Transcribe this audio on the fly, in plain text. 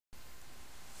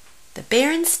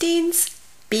Berenstains'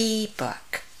 Bee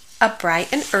Book, a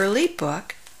bright and early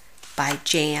book by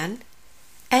Jan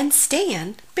and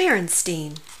Stan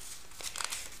Berenstein.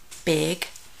 Big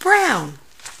Brown.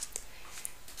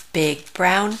 Big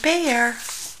brown bear.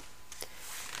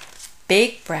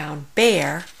 Big brown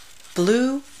bear,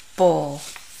 blue bowl.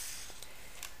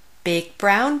 Big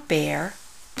brown bear,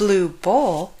 blue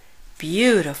bowl,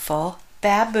 beautiful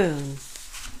baboon.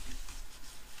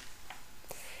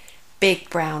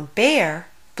 Big brown bear,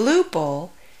 blue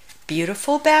bowl,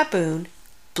 beautiful baboon,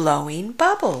 blowing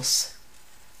bubbles.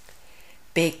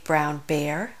 Big brown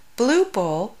bear, blue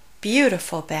bowl,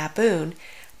 beautiful baboon,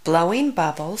 blowing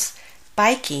bubbles,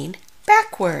 biking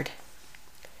backward.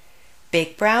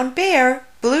 Big brown bear,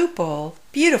 blue bowl,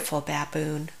 beautiful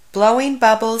baboon, blowing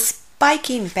bubbles,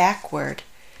 biking backward.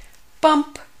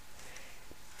 Bump,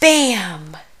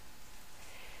 bam!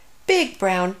 Big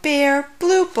brown bear,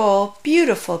 blue bowl,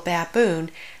 beautiful baboon,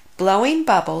 blowing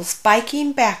bubbles,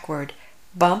 biking backward.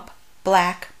 Bump,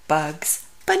 black bugs,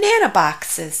 banana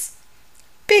boxes.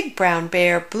 Big brown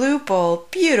bear, blue bowl,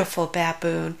 beautiful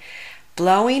baboon,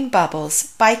 blowing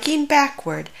bubbles, biking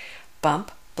backward. Bump,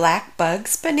 black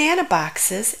bugs, banana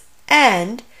boxes,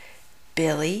 and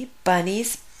Billy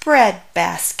Bunny's bread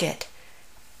basket.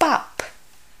 Bop!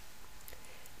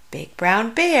 Big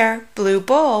brown bear, blue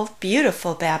bowl,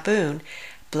 beautiful baboon,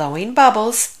 blowing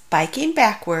bubbles, biking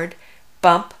backward.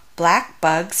 Bump, black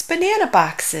bugs, banana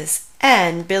boxes,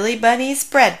 and Billy Bunny's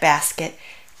bread basket,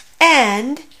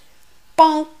 and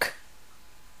bonk!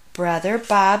 Brother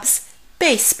Bob's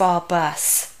baseball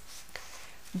bus.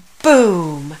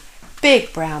 Boom!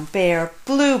 Big brown bear,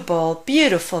 blue bowl,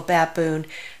 beautiful baboon,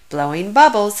 blowing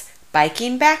bubbles,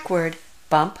 biking backward.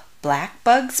 Bump, black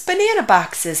bugs, banana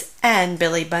boxes, and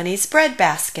Billy Bunny's bread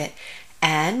basket,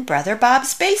 and Brother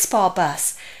Bob's baseball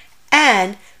bus,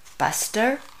 and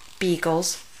Buster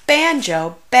Beagle's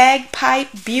banjo, bagpipe,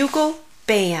 bugle,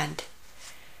 band.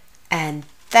 And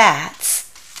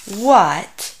that's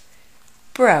what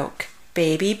broke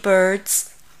Baby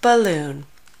Bird's balloon.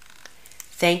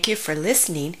 Thank you for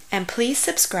listening, and please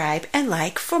subscribe and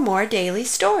like for more daily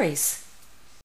stories.